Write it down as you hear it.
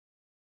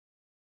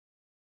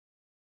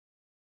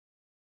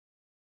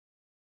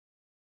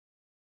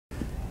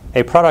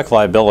A product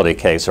liability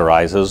case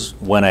arises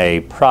when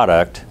a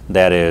product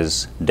that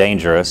is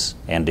dangerous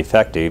and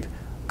defective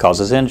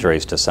causes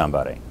injuries to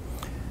somebody.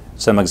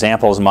 Some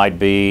examples might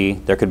be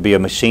there could be a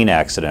machine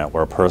accident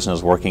where a person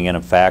is working in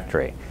a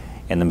factory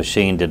and the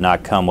machine did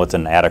not come with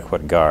an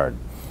adequate guard,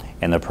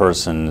 and the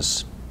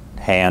person's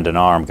hand and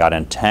arm got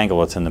entangled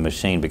within the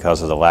machine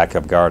because of the lack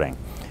of guarding.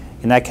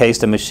 In that case,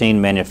 the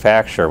machine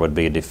manufacturer would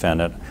be a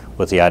defendant,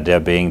 with the idea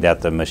being that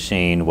the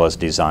machine was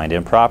designed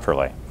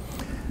improperly.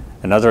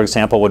 Another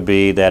example would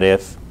be that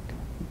if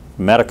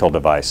medical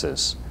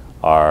devices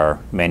are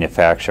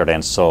manufactured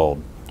and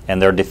sold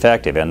and they're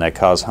defective and they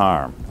cause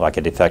harm, like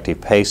a defective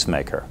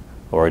pacemaker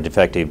or a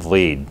defective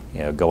lead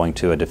going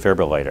to a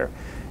defibrillator,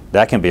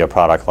 that can be a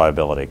product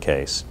liability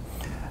case.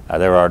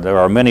 There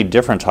are many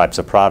different types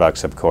of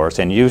products, of course,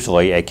 and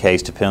usually a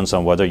case depends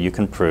on whether you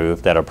can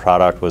prove that a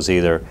product was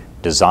either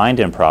designed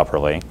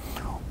improperly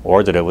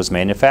or that it was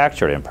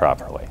manufactured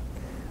improperly.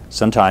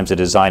 Sometimes the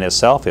design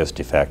itself is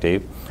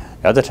defective.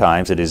 Other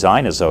times the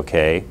design is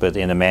okay, but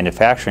in the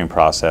manufacturing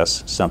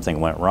process something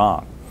went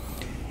wrong.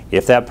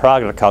 If that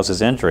product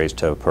causes injuries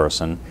to a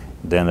person,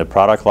 then the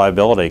product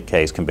liability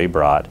case can be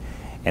brought,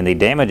 and the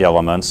damage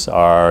elements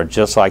are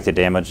just like the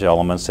damage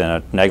elements in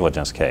a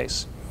negligence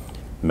case.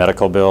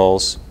 Medical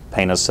bills,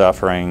 pain and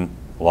suffering,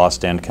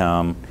 lost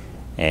income,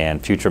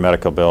 and future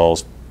medical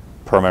bills,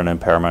 permanent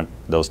impairment,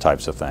 those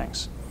types of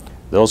things.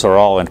 Those are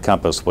all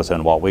encompassed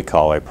within what we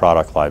call a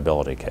product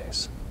liability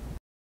case.